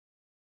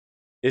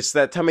It's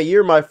that time of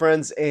year, my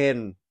friends,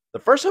 and the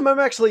first time I'm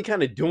actually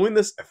kind of doing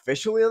this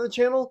officially on the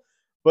channel,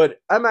 but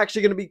I'm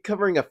actually going to be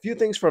covering a few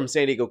things from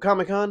San Diego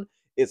Comic-Con.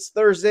 It's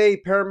Thursday.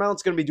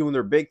 Paramount's going to be doing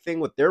their big thing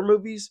with their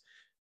movies.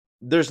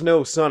 There's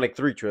no Sonic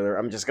 3 trailer.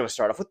 I'm just going to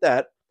start off with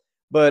that.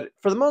 But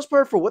for the most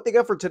part, for what they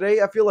got for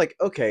today, I feel like,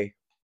 okay,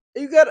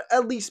 you got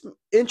at least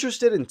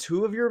interested in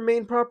two of your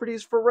main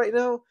properties for right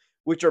now,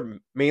 which are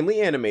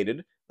mainly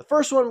animated. The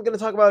first one I'm going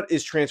to talk about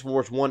is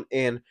Transformers 1,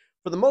 and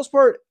for the most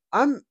part,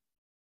 I'm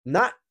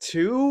not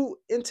too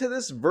into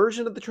this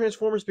version of the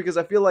Transformers because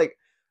I feel like,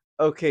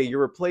 okay,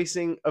 you're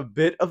replacing a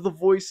bit of the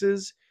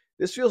voices.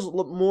 This feels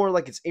more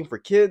like it's aimed for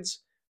kids.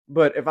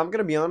 But if I'm going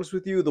to be honest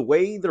with you, the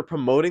way they're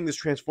promoting this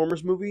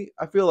Transformers movie,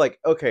 I feel like,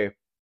 okay,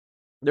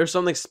 there's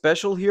something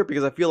special here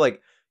because I feel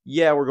like,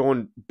 yeah, we're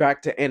going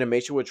back to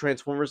animation with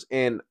Transformers,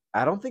 and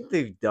I don't think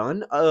they've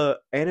done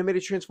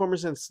animated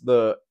Transformers since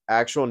the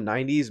actual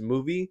 90s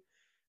movie.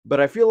 But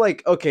I feel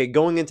like, okay,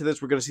 going into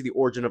this, we're going to see the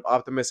origin of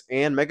Optimus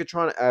and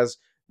Megatron as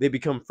they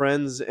become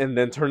friends and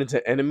then turn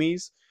into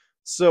enemies.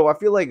 So I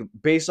feel like,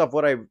 based off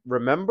what I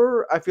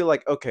remember, I feel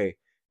like, okay,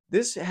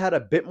 this had a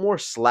bit more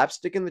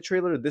slapstick in the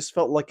trailer. This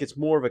felt like it's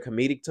more of a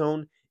comedic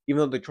tone, even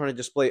though they're trying to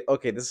display,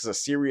 okay, this is a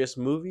serious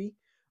movie.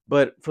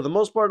 But for the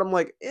most part, I'm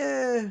like,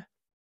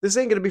 this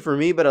ain't gonna be for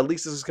me. But at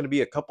least this is gonna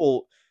be a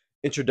couple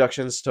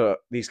introductions to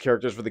these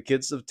characters for the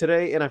kids of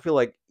today, and I feel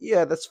like,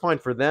 yeah, that's fine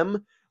for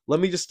them. Let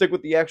me just stick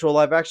with the actual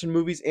live action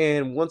movies,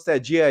 and once that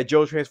G.I.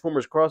 Joe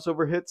Transformers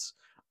crossover hits,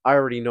 I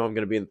already know I'm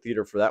gonna be in the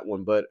theater for that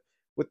one. But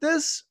with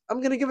this,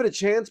 I'm gonna give it a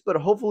chance. But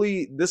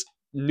hopefully, this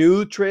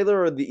new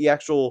trailer or the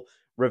actual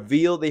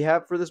reveal they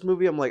have for this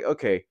movie, I'm like,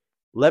 okay,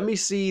 let me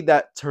see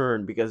that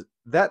turn, because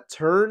that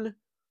turn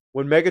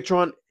when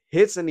Megatron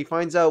hits and he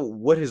finds out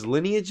what his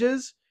lineage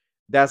is,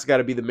 that's got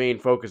to be the main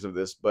focus of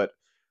this. But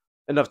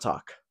enough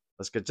talk.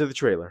 Let's get to the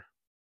trailer.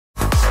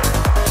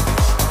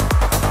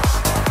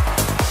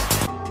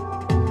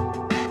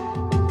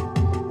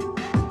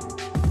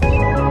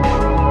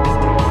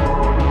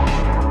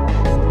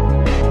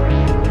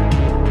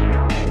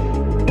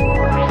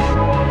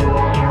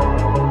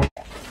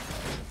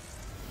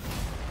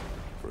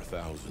 For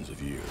thousands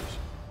of years,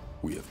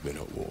 we have been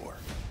at war.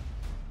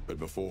 But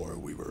before,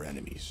 we were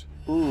enemies.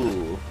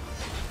 Ooh.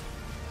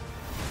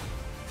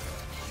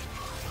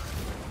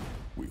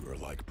 We were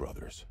like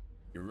brothers.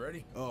 You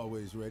ready?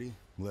 Always ready.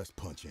 Let's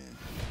punch in.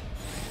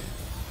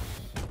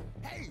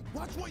 Hey,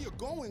 watch where you're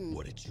going.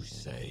 What did you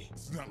say?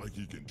 It's not like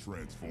he can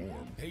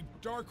transform. Hey,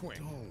 Darkwing.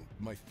 Don't.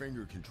 My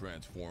finger can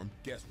transform.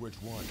 Guess which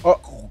one?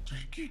 Oh.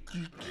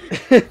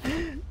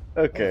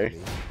 Okay.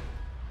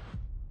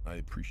 I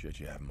appreciate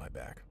you having my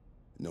back.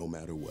 No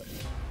matter what.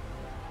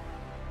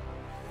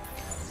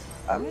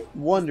 I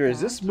wonder, is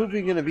this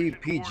movie going to be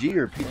PG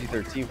or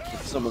PG-13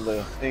 with some of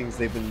the things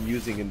they've been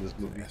using in this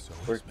movie?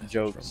 Or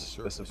jokes,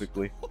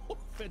 specifically.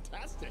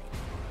 Fantastic.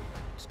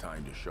 It's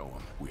time to show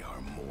them we are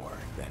more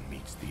than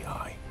meets the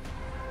eye.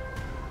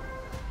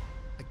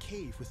 A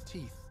cave with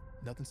teeth.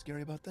 Nothing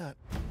scary about that.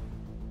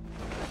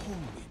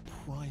 Holy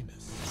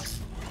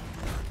Primus.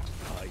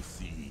 I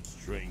see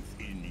strength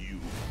in you.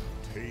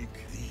 Take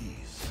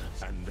these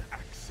and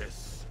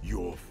access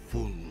your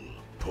full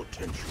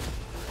potential.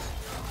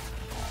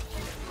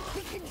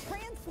 We can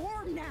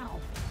transform now!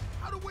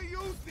 How do we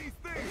use these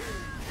things?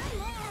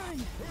 Come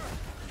on!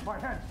 My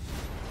head.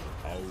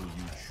 How you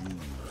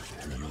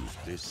choose to use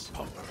this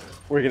power?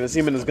 We're going to see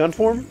him in his gun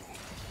form?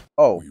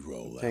 Oh, We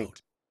roll tank.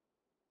 out.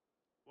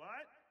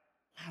 What?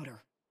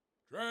 Louder.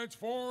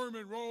 Transform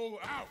and roll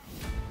out.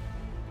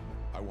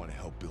 I want to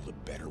help build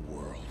a better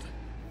world.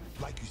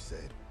 Like you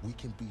said, we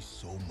can be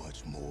so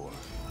much more.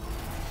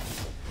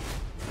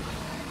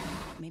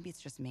 Maybe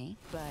it's just me,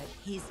 but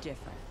he's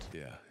different.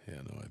 Yeah,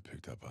 no, I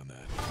picked up on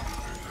that.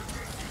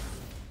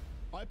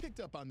 I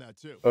picked up on that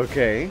too.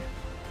 Okay.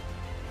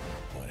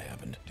 What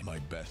happened to my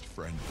best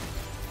friend?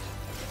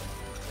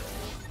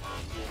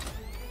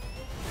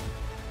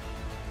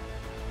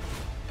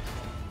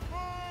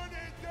 Burn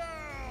it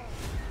down!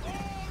 All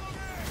of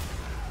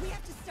it! We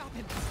have to stop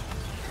him.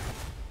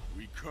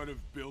 We could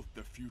have built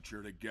the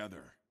future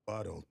together.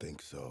 I don't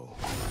think so.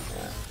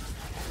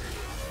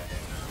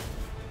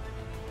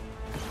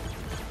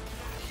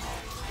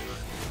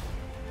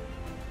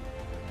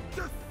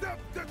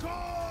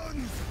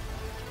 Decepticons!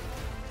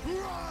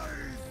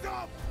 Rise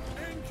up!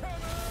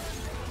 Incoming!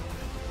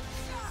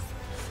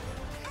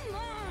 Come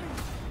on!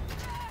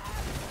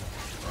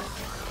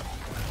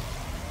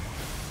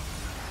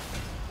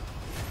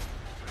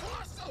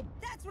 Awesome!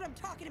 That's what I'm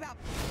talking about.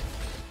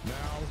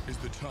 Now is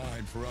the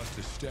time for us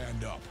to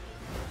stand up.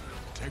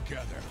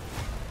 Together.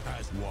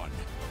 As one.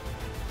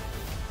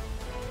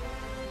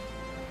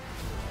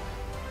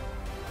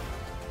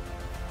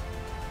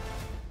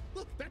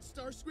 Look, that's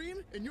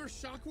Starscream, and you're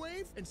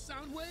Shockwave and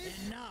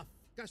Soundwave. Enough.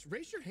 Gosh,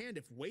 raise your hand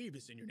if Wave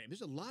is in your name.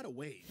 There's a lot of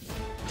waves.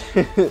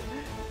 Okay,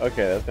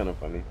 that's kind of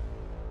funny.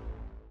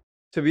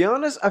 To be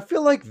honest, I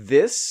feel like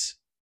this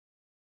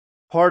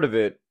part of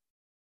it,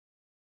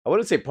 I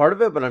wouldn't say part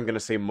of it, but I'm going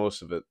to say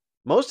most of it.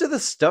 Most of the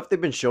stuff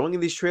they've been showing in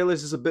these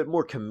trailers is a bit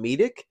more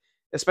comedic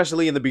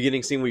especially in the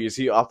beginning scene where you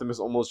see Optimus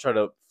almost try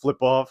to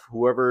flip off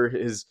whoever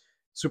his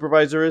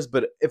supervisor is.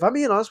 But if I'm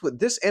being honest with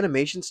this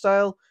animation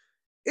style,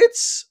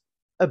 it's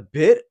a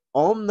bit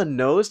on the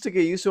nose to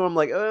get used to. I'm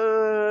like,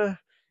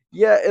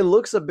 yeah, it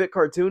looks a bit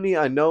cartoony.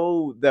 I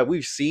know that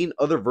we've seen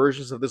other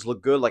versions of this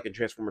look good, like in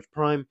Transformers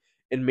Prime,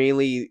 and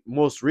mainly,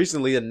 most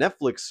recently, the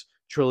Netflix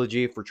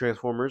trilogy for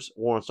Transformers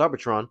War on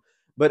Cybertron.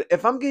 But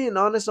if I'm getting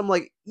honest, I'm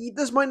like,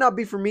 this might not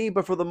be for me,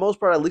 but for the most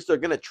part, at least they're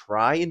going to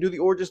try and do the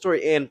origin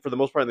story. And for the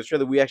most part in the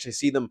trailer, we actually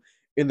see them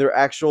in their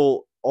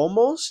actual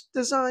almost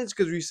designs,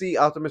 because we see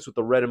Optimus with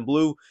the red and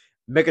blue,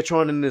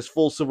 Megatron in his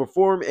full silver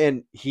form,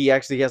 and he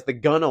actually has the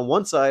gun on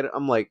one side.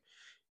 I'm like,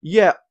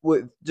 yeah,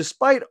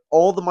 despite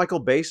all the Michael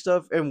Bay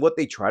stuff and what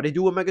they try to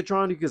do with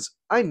Megatron, because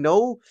I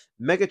know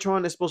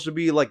Megatron is supposed to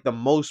be like the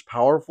most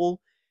powerful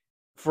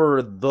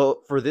for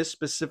this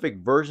specific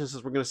version,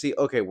 since we're gonna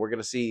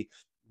see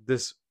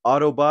this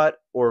Autobot,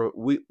 or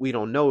we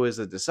don't know, is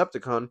a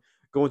Decepticon,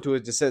 go into a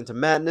descent into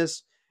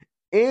madness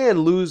and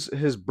lose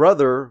his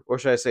brother, or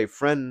should I say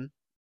friend,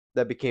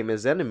 that became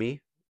his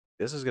enemy.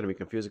 This is going to be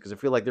confusing because I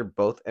feel like they're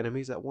both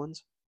enemies at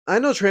once. I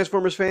know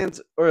Transformers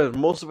fans, or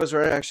most of us,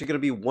 are actually going to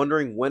be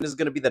wondering when is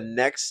going to be the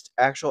next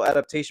actual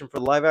adaptation for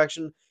live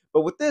action.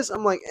 But with this,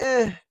 I'm like,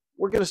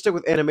 we're going to stick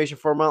with animation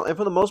for a while. And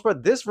for the most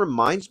part, this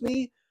reminds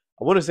me,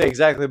 I want to say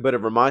exactly, but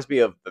it reminds me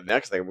of the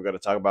next thing we're going to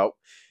talk about,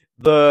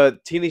 the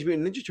Teenage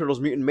Mutant Ninja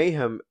Turtles Mutant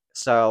Mayhem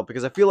style,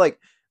 because I feel like,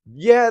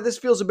 yeah, this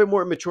feels a bit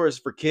more immature as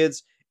for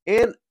kids.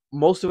 And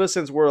most of us,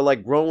 since we're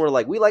like grown, we're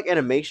like, we like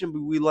animation,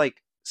 but we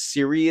like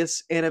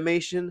serious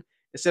animation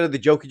instead of the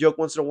jokey joke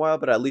once in a while,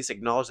 but at least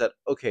acknowledge that,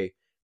 okay,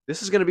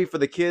 this is going to be for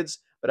the kids,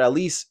 but at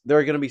least there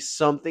are going to be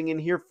something in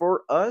here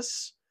for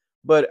us.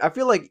 But I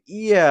feel like,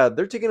 yeah,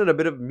 they're taking it a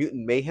bit of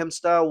Mutant Mayhem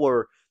style,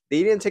 where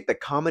they didn't take the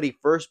comedy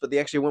first, but they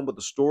actually went with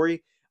the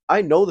story.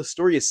 I know the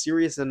story is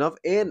serious enough,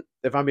 and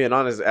if I'm being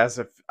honest, as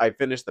if I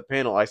finished the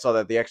panel, I saw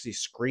that they actually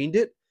screened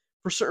it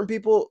for certain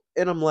people,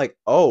 and I'm like,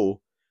 oh,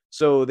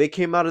 so they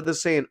came out of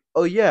this saying,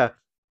 oh yeah,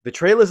 the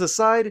trailers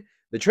aside,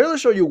 the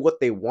trailers show you what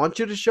they want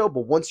you to show,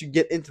 but once you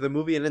get into the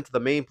movie and into the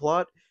main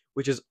plot,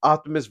 which is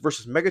Optimus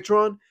versus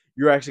Megatron,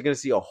 you're actually going to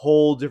see a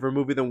whole different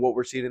movie than what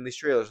we're seeing in these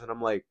trailers. And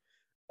I'm like,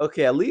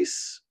 okay, at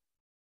least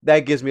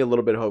that gives me a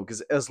little bit of hope,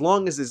 because as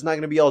long as it's not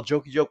going to be all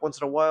jokey joke once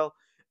in a while,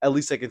 at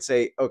least I can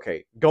say,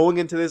 okay, going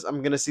into this,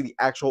 I'm going to see the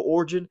actual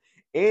origin,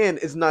 and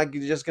it's not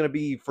just going to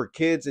be for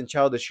kids and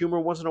childish humor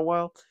once in a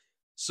while.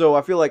 So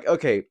I feel like,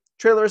 okay,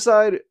 trailer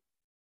aside,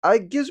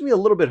 it gives me a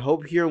little bit of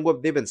hope here in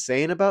what they've been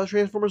saying about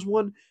Transformers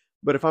 1.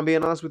 But if I'm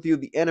being honest with you,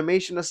 the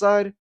animation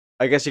aside,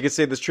 I guess you could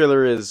say this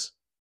trailer is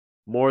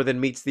more than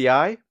meets the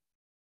eye.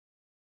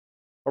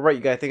 Alright,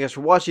 you guys, thank you guys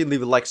for watching.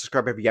 Leave a like,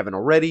 subscribe if you haven't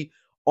already.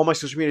 All my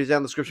social media is down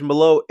in the description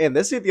below. And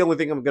this ain't the only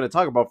thing I'm going to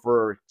talk about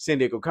for San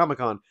Diego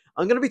Comic-Con.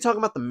 I'm going to be talking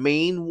about the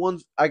main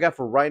ones I got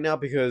for right now,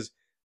 because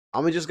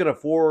I'm just going to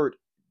forward,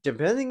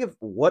 depending of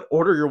what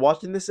order you're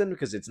watching this in,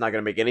 because it's not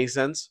going to make any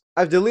sense.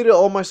 I've deleted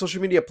all my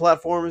social media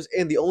platforms,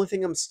 and the only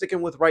thing I'm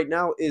sticking with right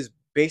now is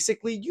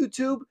basically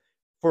YouTube.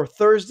 For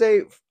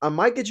Thursday, I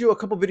might get you a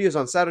couple videos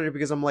on Saturday,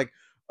 because I'm like,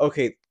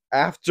 okay,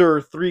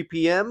 after 3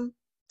 p.m.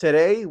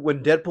 today,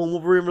 when Deadpool and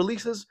Wolverine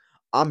releases,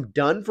 I'm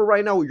done for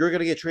right now. You're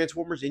going to get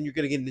Transformers, and you're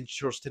going to get Ninja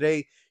Turtles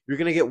today. You're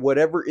going to get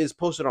whatever is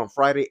posted on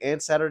Friday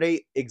and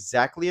Saturday,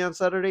 exactly on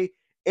Saturday,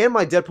 and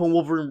my Deadpool and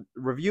Wolverine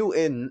review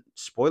and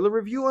spoiler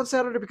review on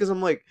Saturday, because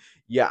I'm like,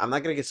 yeah, I'm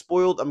not going to get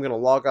spoiled. I'm going to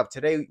log off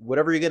today.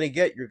 Whatever you're going to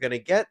get, you're going to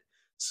get.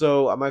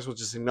 So I might as well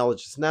just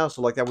acknowledge this now.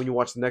 So like that, when you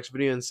watch the next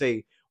video and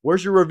say,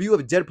 where's your review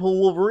of Deadpool and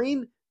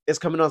Wolverine? It's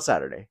coming on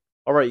Saturday.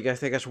 Alright, you guys,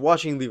 thank you guys for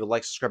watching. Leave a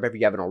like, subscribe if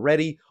you haven't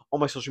already. All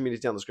my social media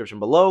is down in the description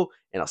below.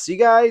 And I'll see you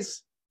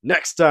guys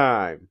next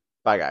time.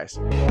 Bye, guys.